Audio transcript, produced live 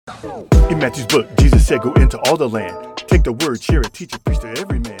In Matthew's book, Jesus said, go into all the land, take the word, share it, teach it, preach to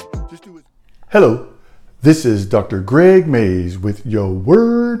every man. Just do it. Hello, this is Dr. Greg Mays with Your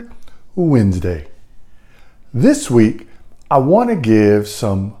Word Wednesday. This week, I want to give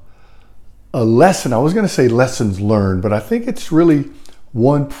a lesson. I was going to say lessons learned, but I think it's really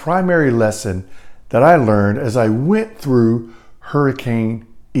one primary lesson that I learned as I went through Hurricane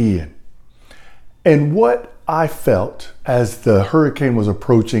Ian. And what I felt as the hurricane was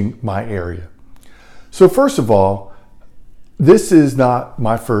approaching my area. So first of all, this is not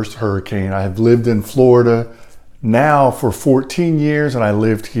my first hurricane. I have lived in Florida now for 14 years, and I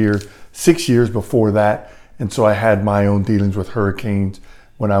lived here 6 years before that. And so I had my own dealings with hurricanes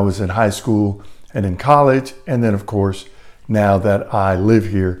when I was in high school and in college. And then of course, now that I live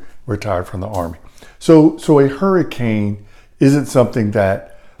here, retired from the Army. So a hurricane isn't something that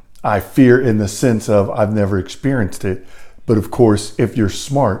I fear in the sense of I've never experienced it. But of course, if you're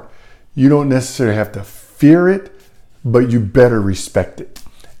smart, you don't necessarily have to fear it, but you better respect it.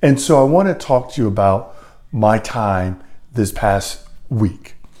 And so I want to talk to you about my time this past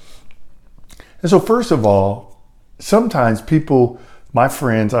week. And so first of all, sometimes people, my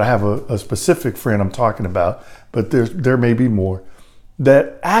friends, I have a specific friend I'm talking about, but there may be more,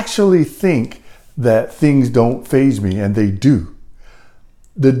 that actually think that things don't faze me, and they do.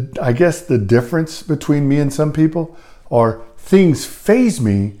 I guess the difference between me and some people are things faze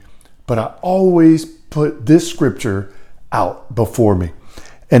me, but I always put this scripture out before me.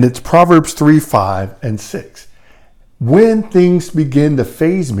 And it's Proverbs 3, 5, and 6. When things begin to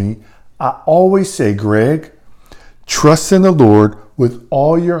faze me, I always say, Greg, trust in the Lord with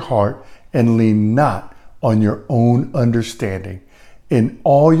all your heart and lean not on your own understanding. In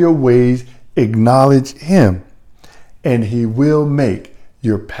all your ways, acknowledge him, and he will make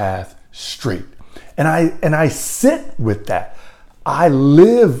your path straight. And I sit with that. I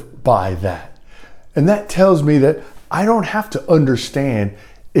live by that. And that tells me that I don't have to understand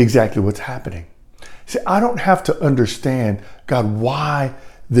exactly what's happening. See, I don't have to understand, God, why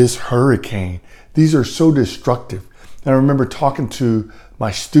this hurricane? These are so destructive. And I remember talking to my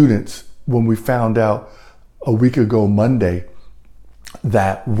students when we found out a week ago Monday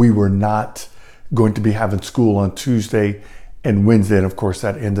that we were not going to be having school on Tuesday and Wednesday. And of course,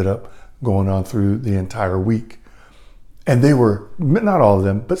 that ended up going on through the entire week. And they were, not all of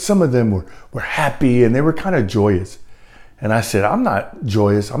them, but some of them were happy, and they were kind of joyous. And I said, I'm not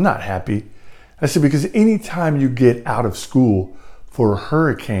joyous. I'm not happy. I said, because anytime you get out of school for a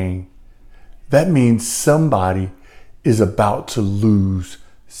hurricane, that means somebody is about to lose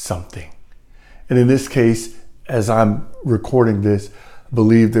something. And in this case, as I'm recording this, I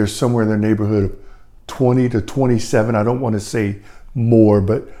believe there's somewhere in the neighborhood of 20 to 27. I don't want to say more,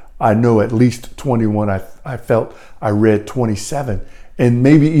 but I know at least 21. I felt I read 27, and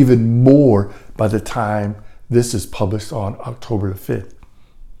maybe even more by the time this is published on October the 5th.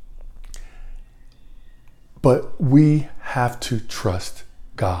 But we have to trust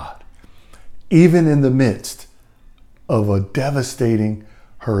God, even in the midst of a devastating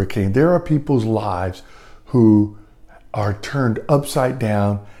hurricane. There are people's lives who are turned upside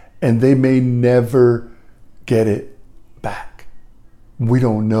down, and they may never get it back. We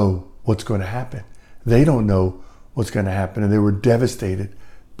don't know what's going to happen. They don't know what's going to happen, and they were devastated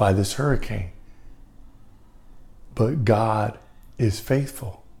by this hurricane. But God is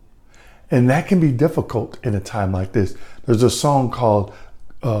faithful. And that can be difficult in a time like this. There's a song called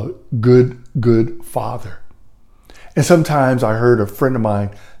Good, Good Father. And sometimes I heard a friend of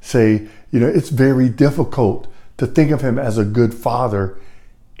mine say, it's very difficult to think of him as a good father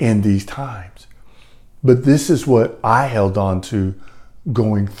in these times. But this is what I held on to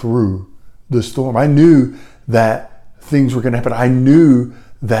going through the storm. I knew that things were going to happen. I knew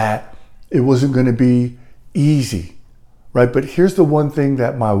that it wasn't going to be easy, right? But here's the one thing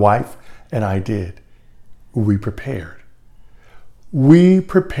that my wife and I did. We prepared. We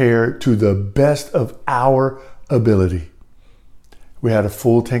prepared to the best of our ability. We had a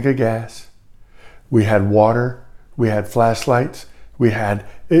full tank of gas. We had water. We had flashlights. We had,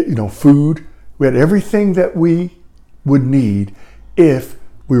 food. We had everything that we would need if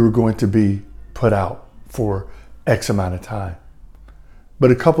we were going to be put out for X amount of time.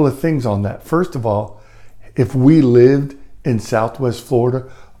 But a couple of things on that. First of all, if we lived in Southwest Florida,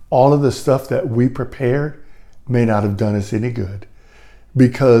 all of the stuff that we prepared may not have done us any good,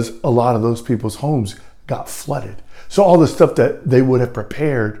 because a lot of those people's homes got flooded. So all the stuff that they would have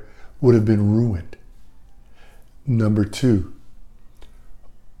prepared would have been ruined. Number two,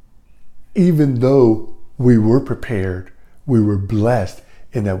 even though we were prepared, we were blessed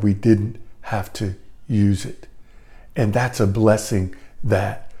in that we didn't have to use it. And that's a blessing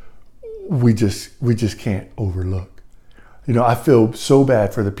that we just can't overlook. I feel so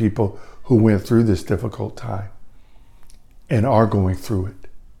bad for the people who went through this difficult time and are going through it.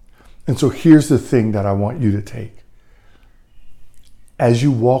 And so here's the thing that I want you to take. As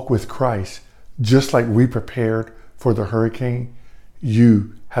you walk with Christ, just like we prepared for the hurricane,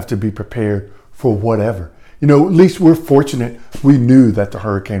 you have to be prepared for whatever. At least we're fortunate we knew that the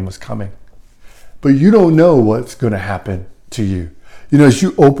hurricane was coming. But you don't know what's going to happen to you. As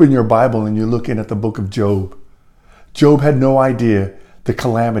you open your Bible and you're looking at the book of Job, Job had no idea the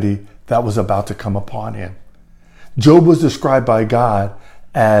calamity that was about to come upon him. Job was described by God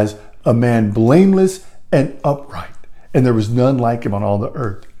as a man blameless and upright, and there was none like him on all the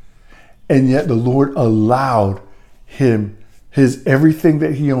earth. And yet the Lord allowed him his everything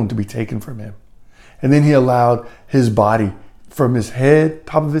that he owned to be taken from him. And then he allowed his body from his head,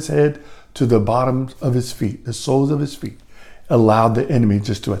 top of his head, to the bottoms of his feet, the soles of his feet, allowed the enemy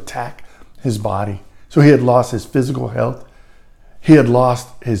just to attack his body. So he had lost his physical health. He had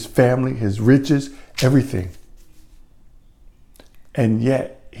lost his family, his riches, everything. And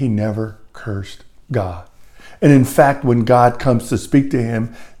yet he never cursed God. And in fact, when God comes to speak to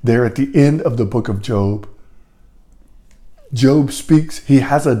him there at the end of the book of Job, Job speaks, he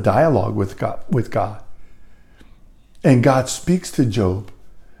has a dialogue with God. And God speaks to Job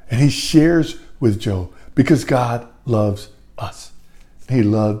and he shares with Job because God loves us. He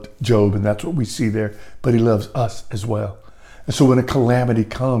loved Job, and that's what we see there, but he loves us as well. And so when a calamity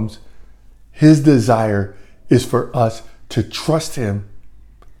comes, his desire is for us to trust him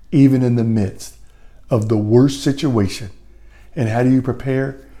even in the midst of the worst situation. And how do you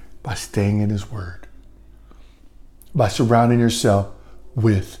prepare? By staying in his word. By surrounding yourself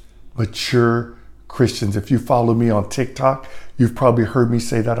with mature Christians. If you follow me on TikTok, you've probably heard me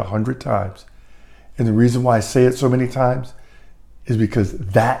say that 100 times. And the reason why I say it so many times is because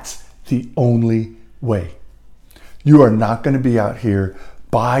that's the only way. You are not going to be out here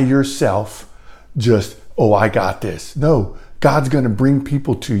by yourself just, I got this. No, God's going to bring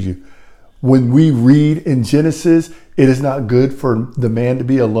people to you. When we read in Genesis, it is not good for the man to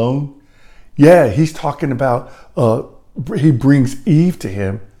be alone. Yeah, he's talking about, he brings Eve to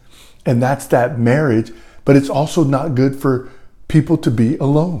him, and that's that marriage, but it's also not good for people to be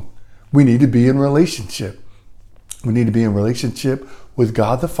alone. We need to be in relationship. We need to be in relationship with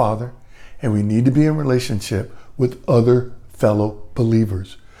God the Father, and we need to be in relationship with other fellow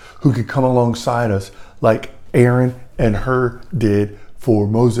believers who can come alongside us like Aaron and Hur did for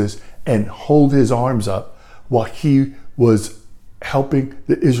Moses and hold his arms up while he was helping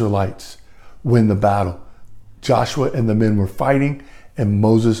the Israelites win the battle. Joshua and the men were fighting, and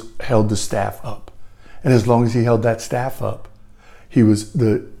Moses held the staff up. And as long as he held that staff up,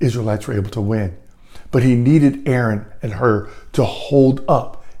 the Israelites were able to win. But he needed Aaron and Hur to hold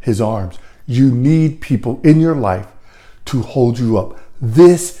up his arms. You need people in your life to hold you up.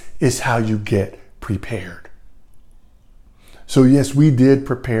 This is how you get prepared. So yes, we did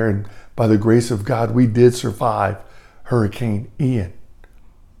prepare, and by the grace of God, we did survive Hurricane Ian.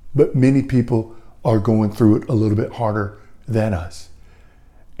 But many people are going through it a little bit harder than us.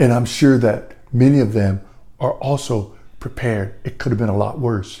 And I'm sure that many of them are also prepared. It could have been a lot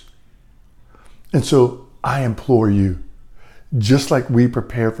worse. And so I implore you, just like we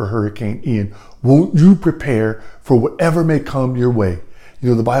prepare for Hurricane Ian, won't you prepare for whatever may come your way?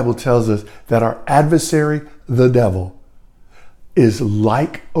 The Bible tells us that our adversary, the devil, is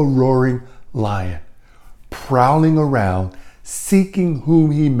like a roaring lion, prowling around, seeking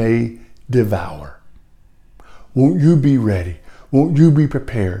whom he may devour. Won't you be ready? Won't you be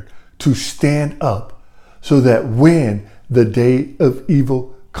prepared to stand up so that when the day of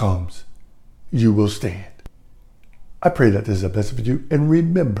evil comes, you will stand? I pray that this is a blessing for you. And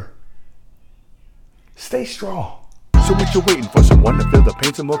remember, stay strong. So what you waiting for? Someone to feel the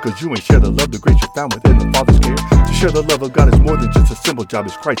pain some more? Cause you ain't share the love, the grace you found within the Father's care. To share the love of God is more than just a simple job.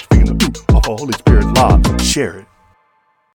 It's Christ speaking the off a Holy Spirit law. Share it.